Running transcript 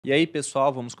E aí,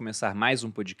 pessoal, vamos começar mais um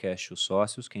podcast, Os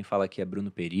Sócios. Quem fala aqui é Bruno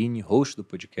Perini, host do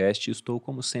podcast. Estou,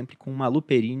 como sempre, com Malu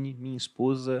Perini, minha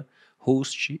esposa,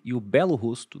 host e o belo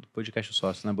rosto do podcast Os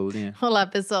Sócios, né, Balurinha? Olá,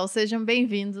 pessoal. Sejam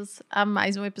bem-vindos a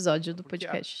mais um episódio do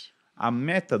podcast. A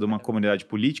meta de uma comunidade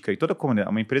política, e toda comunidade,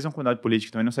 uma empresa é uma comunidade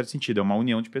política também, não certo sentido, é uma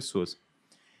união de pessoas.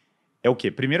 É o quê?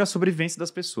 Primeiro, a sobrevivência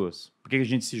das pessoas. Por que a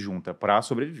gente se junta? Para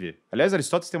sobreviver. Aliás,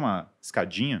 Aristóteles tem uma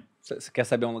escadinha. Você quer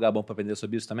saber um lugar bom para aprender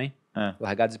sobre isso também?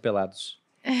 Largados e Pelados.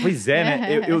 Pois é,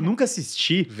 né? Eu nunca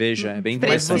assisti. Veja, é bem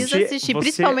interessante. Precisa assistir,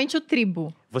 principalmente o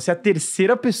Tribo. Você é a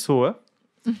terceira pessoa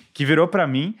que virou para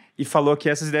mim e falou que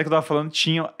essas ideias que eu tava falando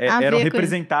eram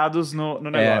representados no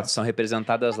negócio. São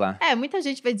representadas lá. Muita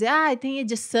gente vai dizer, tem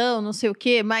edição, não sei o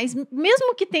quê, mas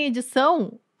mesmo que tenha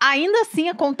edição, ainda assim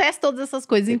acontece todas essas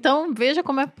coisas. Então, veja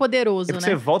como é poderoso, né?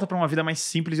 Você volta para uma vida mais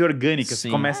simples e orgânica, Sim. você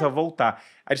começa a voltar.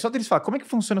 Aristóteles fala, como é que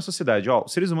funciona a sociedade?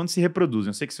 Os seres humanos se reproduzem.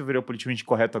 Eu sei que isso virou politicamente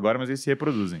correto agora, mas eles se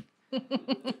reproduzem.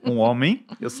 Um homem,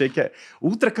 eu sei que é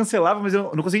ultra cancelável, mas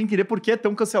eu não consigo entender por que é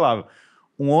tão cancelável.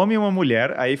 Um homem e uma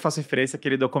mulher, aí faço referência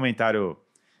àquele documentário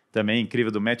também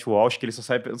incrível do Matt Walsh, que ele só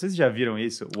sai... Não sei se vocês já viram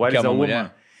isso. What is a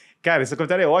Woman? Cara, esse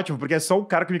documentário é ótimo, porque é só o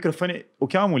cara com o microfone... O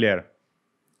que é uma mulher?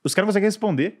 Os caras não conseguem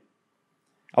responder.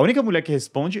 A única mulher que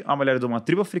responde é uma mulher de uma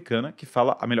tribo africana que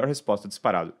fala a melhor resposta,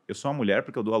 disparado. Eu sou uma mulher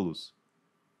porque eu dou à luz.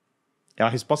 É uma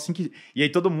resposta assim que... E aí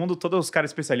todos os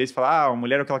caras especialistas falam, a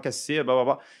mulher é o que ela quer ser, blá, blá,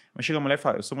 blá. Mas chega a mulher e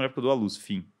fala, eu sou mulher porque eu dou à luz,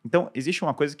 fim. Então, existe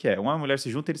uma coisa que uma mulher se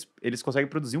junta, eles conseguem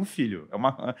produzir um filho.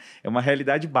 É uma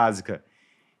realidade básica.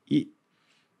 E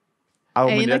a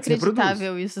mulher se reproduz. É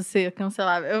inacreditável isso ser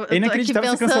cancelável. É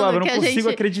inacreditável ser cancelável, eu não consigo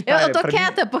acreditar. Eu tô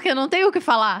quieta, porque eu não tenho o que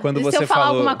falar. Se eu falar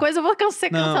alguma coisa, eu vou ser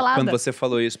cancelada. Quando você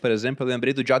falou isso, por exemplo, eu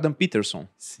lembrei do Jordan Peterson.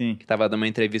 Sim. Que estava dando uma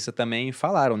entrevista também e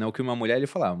falaram, né? O que uma mulher, ele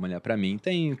falava, a mulher pra mim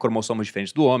tem cromossomos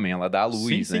diferentes do homem, ela dá a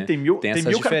luz, sim, né? Tem mil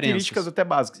diferenças. Características até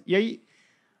básicas. E aí,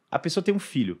 a pessoa tem um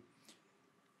filho.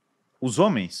 Os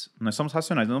homens, nós somos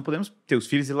racionais, nós não podemos ter os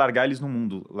filhos e largar eles no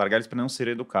mundo, largar eles para não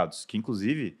serem educados, que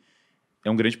inclusive é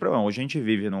um grande problema. Hoje a gente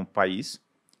vive num país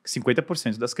que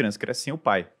 50% das crianças crescem sem o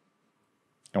pai.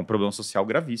 É um problema social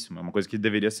gravíssimo, é uma coisa que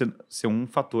deveria ser um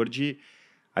fator de...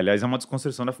 Aliás, é uma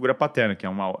desconstrução da figura paterna, que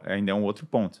ainda é um outro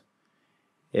ponto.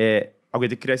 Alguém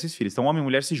tem que criar esses filhos. Então, homem e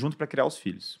mulher se juntam para criar os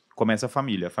filhos. Começa a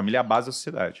família é a base da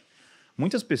sociedade.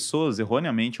 Muitas pessoas,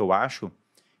 erroneamente, eu acho,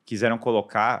 quiseram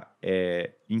colocar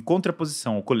em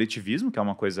contraposição o coletivismo, que é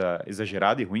uma coisa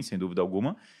exagerada e ruim, sem dúvida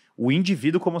alguma, o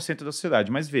indivíduo como centro da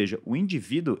sociedade. Mas veja, o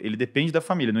indivíduo, ele depende da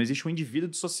família, não existe um indivíduo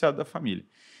dissociado da família.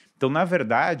 Então, na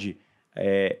verdade,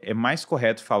 é mais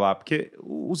correto falar, porque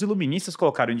os iluministas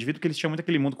colocaram o indivíduo porque eles tinham muito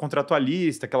aquele mundo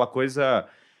contratualista, aquela coisa...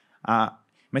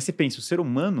 Mas você pensa, o ser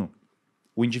humano,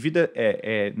 o indivíduo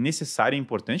é necessário e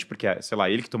importante, porque é, sei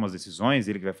lá, ele que toma as decisões,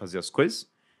 ele que vai fazer as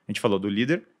coisas. A gente falou do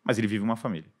líder, mas ele vive uma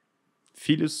família.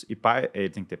 Filhos e pai, ele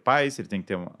tem que ter pais, ele tem que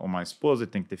ter uma esposa,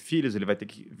 ele tem que ter filhos, ele vai ter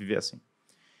que viver assim.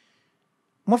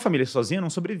 Uma família sozinha não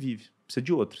sobrevive, precisa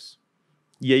de outras.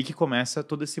 E aí que começa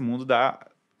todo esse mundo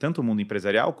tanto o mundo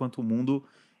empresarial quanto o mundo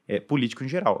político em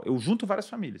geral. Eu junto várias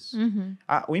famílias. Uhum.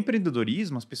 O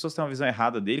empreendedorismo, as pessoas têm uma visão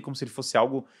errada dele, como se ele fosse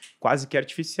algo quase que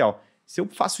artificial. Se eu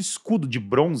faço escudo de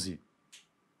bronze,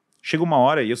 chega uma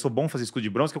hora, e eu sou bom fazer escudo de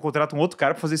bronze, que eu contrato um outro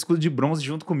cara para fazer escudo de bronze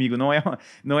junto comigo.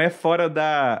 Não é fora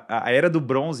a era do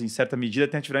bronze, em certa medida,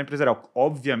 tem atividade empresarial.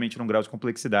 Obviamente, num grau de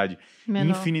complexidade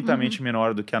infinitamente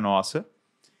menor do que a nossa,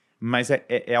 mas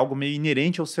é algo meio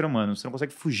inerente ao ser humano. Você não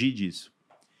consegue fugir disso.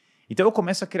 Então, eu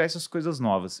começo a criar essas coisas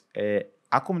novas.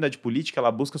 A comunidade política,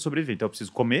 ela busca sobreviver. Então, eu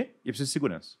preciso comer e eu preciso de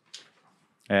segurança.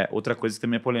 Outra coisa que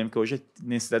também é polêmica hoje é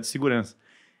necessidade de segurança.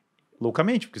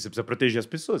 Loucamente, porque você precisa proteger as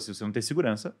pessoas. Se você não tem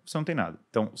segurança, você não tem nada.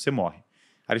 Então, você morre.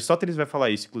 Aristóteles vai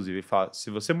falar isso, inclusive. Ele fala, se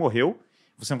você morreu,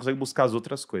 você não consegue buscar as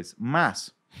outras coisas.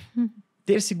 Mas,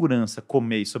 ter segurança,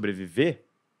 comer e sobreviver...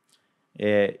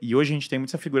 e hoje a gente tem muito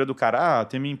essa figura do cara,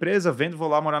 tem minha empresa, vendo, vou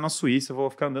lá morar na Suíça, vou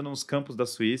ficar andando nos campos da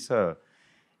Suíça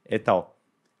e tal.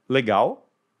 Legal.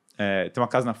 Tem uma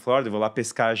casa na Flórida, vou lá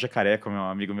pescar jacaré, como um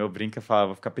amigo meu brinca, fala,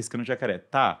 vou ficar pescando jacaré.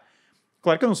 Tá.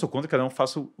 Claro que eu não sou contra, cada um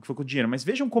faça o que for com o dinheiro, mas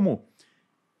vejam como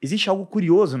existe algo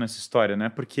curioso nessa história, né?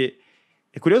 Porque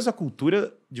é curioso a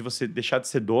cultura de você deixar de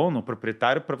ser dono,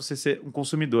 proprietário, para você ser um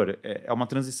consumidor. É uma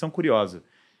transição curiosa.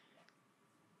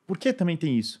 Por que também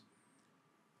tem isso?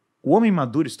 O homem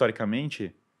maduro,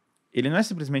 historicamente, ele não é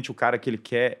simplesmente o cara que ele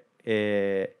quer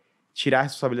tirar a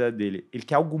responsabilidade dele. Ele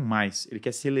quer algo mais. Ele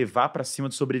quer se elevar para cima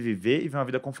de sobreviver e viver uma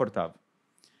vida confortável.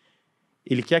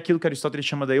 Ele quer aquilo que Aristóteles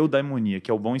chama da eudaimonia, que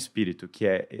é o bom espírito, que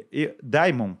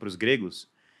daimon, para os gregos,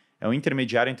 é o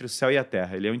intermediário entre o céu e a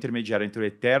terra. Ele é o intermediário entre o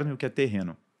eterno e o que é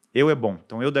terreno. Eu é bom.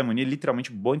 Então, eudaimonia é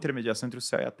literalmente boa intermediação entre o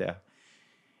céu e a terra.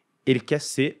 ele quer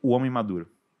ser o homem maduro.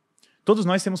 Todos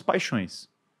nós temos paixões.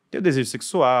 Tem o desejo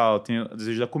sexual, tem o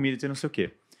desejo da comida, tem não sei o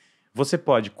quê. Você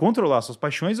pode controlar suas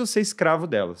paixões ou ser escravo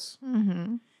delas.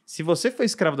 Se você for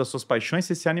escravo das suas paixões,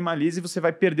 você se animaliza e você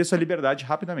vai perder sua liberdade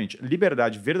rapidamente.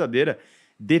 Liberdade verdadeira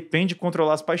depende de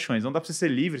controlar as paixões. Não dá pra você ser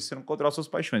livre se você não controlar suas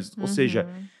paixões. Ou seja,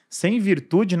 sem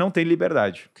virtude não tem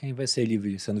liberdade. Quem vai ser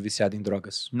livre sendo viciado em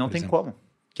drogas? Não tem como.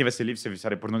 Quem vai ser livre se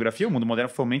viciado em pornografia? O mundo moderno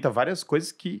fomenta várias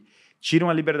coisas que tiram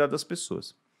a liberdade das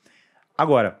pessoas.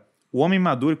 Agora, o homem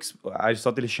maduro, que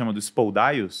Aristóteles chama do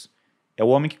spoldaios, é o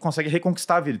homem que consegue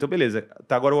reconquistar a vida. Então, beleza,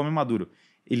 tá agora o homem maduro.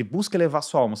 Ele busca elevar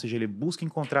sua alma, ou seja, ele busca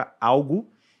encontrar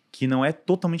algo que não é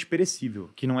totalmente perecível,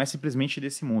 que não é simplesmente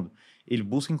desse mundo. Ele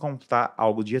busca encontrar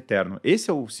algo de eterno. Esse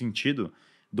é o sentido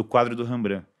do quadro do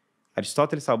Rembrandt.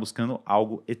 Aristóteles estava buscando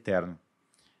algo eterno.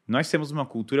 Nós temos uma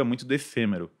cultura muito do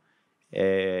efêmero.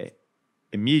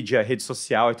 Mídia, rede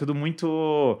social, é tudo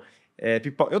muito...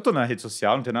 eu tô na rede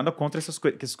social, não tenho nada contra que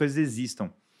essas coisas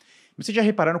existam. Mas vocês já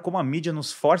repararam como a mídia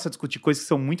nos força a discutir coisas que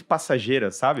são muito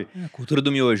passageiras, sabe? A cultura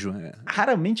do miojo.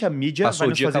 Raramente a mídia Passou vai o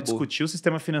nos dia, fazer acabou. discutir o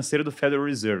sistema financeiro do Federal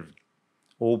Reserve.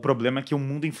 Ou o problema que o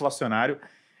mundo inflacionário...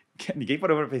 que ninguém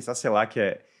parou para pensar, sei lá,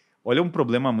 olha um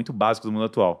problema muito básico do mundo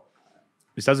atual.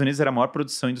 Os Estados Unidos era a maior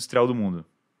produção industrial do mundo.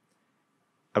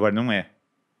 Agora não é.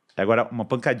 Agora, uma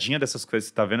pancadinha dessas coisas que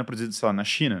você está vendo é produzido, sei lá, na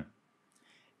China.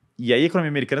 E aí a economia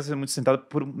americana está muito sustentada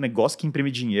por um negócio que imprime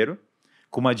dinheiro,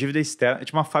 com uma dívida externa, é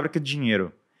tipo uma fábrica de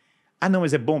dinheiro. Ah, não,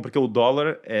 mas é bom, porque o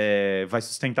dólar vai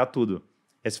sustentar tudo.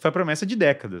 Essa foi a promessa de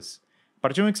décadas. A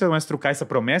partir do momento que você começa a trucar essa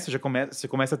promessa, você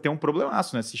começa a ter um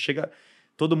problemaço, né? Se chega,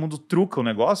 todo mundo truca o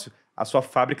negócio, a sua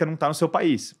fábrica não está no seu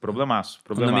país. Problemaço.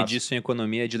 O nome disso em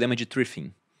economia é dilema de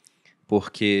Triffin.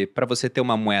 Porque para você ter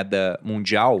uma moeda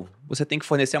mundial, você tem que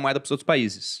fornecer a moeda para os outros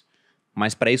países.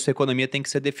 Mas para isso a economia tem que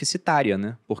ser deficitária,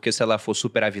 né? Porque se ela for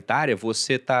superavitária,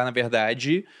 você está, na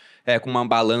verdade, com uma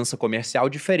balança comercial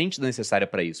diferente da necessária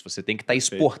para isso. Você tem que estar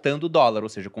exportando dólar, ou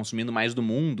seja, consumindo mais do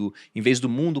mundo, em vez do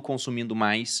mundo consumindo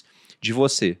mais de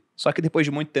você. Só que depois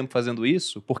de muito tempo fazendo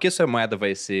isso, por que sua moeda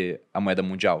vai ser a moeda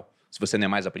mundial? Se você não é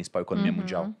mais a principal economia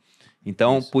mundial.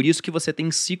 Então, por isso que você tem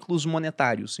ciclos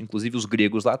monetários. Inclusive, os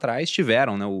gregos lá atrás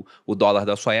tiveram, né, o dólar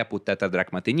da sua época, o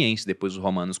tetradracma ateniense, depois os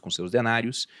romanos com seus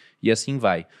denários, e assim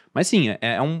vai. Mas sim,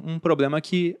 é um problema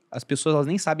que as pessoas elas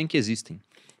nem sabem que existem.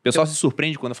 O pessoal se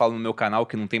surpreende quando eu falo no meu canal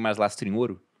que não tem mais lastro em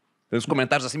ouro. Tem uns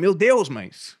comentários assim, meu Deus,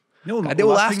 mas cadê o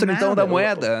lastro então da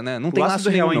moeda? Né? Não tem lastro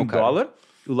real nenhum, em dólar,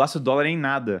 o lastro do dólar é em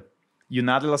nada. E o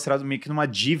nada é lastrado meio que numa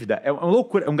dívida. É uma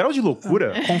loucura, é um grau de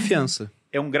loucura. Confiança.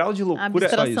 É um grau de loucura.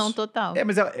 Abstração total.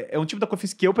 Mas é um tipo da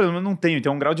confiança que eu, pelo menos, não tenho.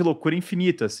 Então é um grau de loucura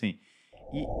infinito, assim.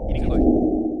 E ninguém...